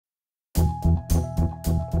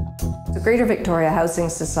The Greater Victoria Housing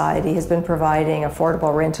Society has been providing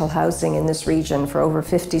affordable rental housing in this region for over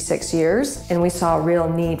 56 years, and we saw a real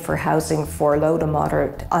need for housing for low to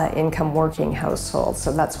moderate income working households,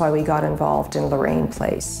 so that's why we got involved in Loreen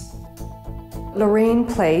Place. Loreen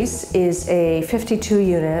Place is a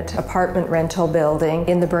 52-unit apartment rental building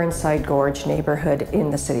in the Burnside Gorge neighbourhood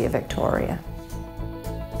in the City of Victoria.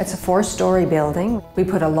 It's a 4-story building. We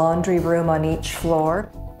put a laundry room on each floor.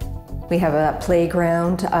 We have a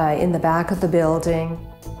playground in the back of the building.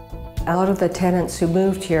 A lot of the tenants who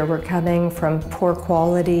moved here were coming from poor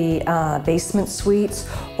quality basement suites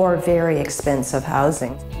or very expensive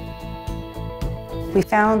housing. We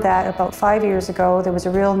found that about 5 years ago there was a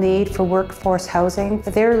real need for workforce housing.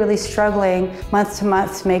 They were really struggling month to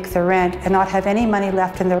month to make their rent and not have any money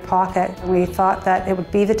left in their pocket. We thought that it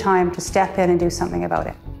would be the time to step in and do something about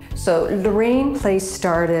it. So Loreen Place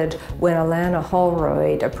started when Alana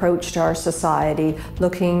Holroyd approached our society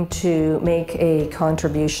looking to make a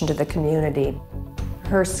contribution to the community.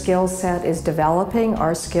 Her skill set is developing,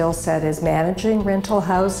 our skill set is managing rental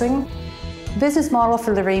housing. The business model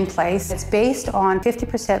for Loreen Place, it's based on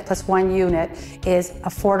 50% plus 1 unit is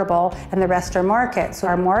affordable and the rest are market. So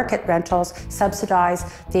our market rentals subsidize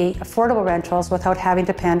the affordable rentals without having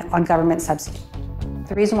to depend on government subsidy.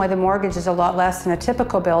 The reason why the mortgage is a lot less than a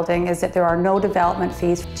typical building is that there are no development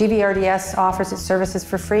fees. GVHS offers its services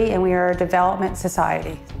for free, and we are a development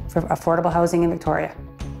society for affordable housing in Victoria.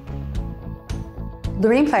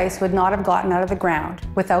 Loreen Place would not have gotten out of the ground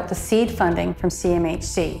without the seed funding from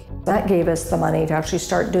CMHC. That gave us the money to actually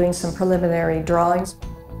start doing some preliminary drawings.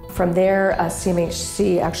 From there,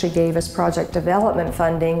 CMHC actually gave us project development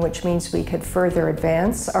funding, which means we could further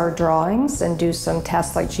advance our drawings and do some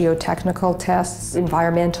tests like geotechnical tests,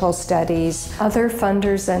 environmental studies. Other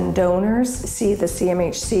funders and donors see the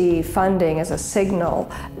CMHC funding as a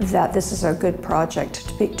signal that this is a good project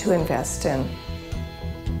to invest in.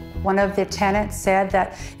 One of the tenants said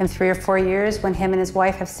that in 3 or 4 years, when him and his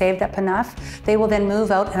wife have saved up enough, they will then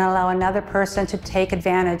move out and allow another person to take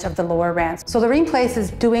advantage of the lower rents. So Loreen Place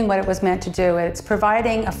is doing what it was meant to do. It's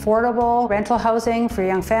providing affordable rental housing for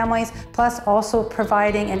young families, plus also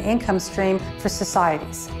providing an income stream for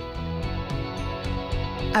societies.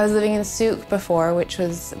 I was living in Souk before, which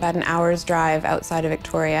was about an hour's drive outside of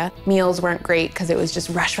Victoria. Meals weren't great because it was just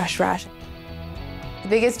rush, rush, rush.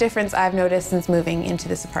 The biggest difference I've noticed since moving into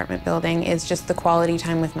this apartment building is just the quality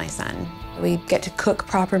time with my son. We get to cook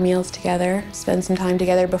proper meals together, spend some time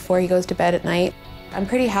together before he goes to bed at night. I'm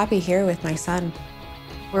pretty happy here with my son.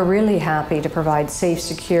 We're really happy to provide safe,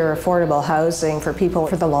 secure, affordable housing for people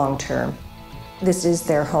for the long term. This is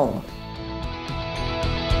their home.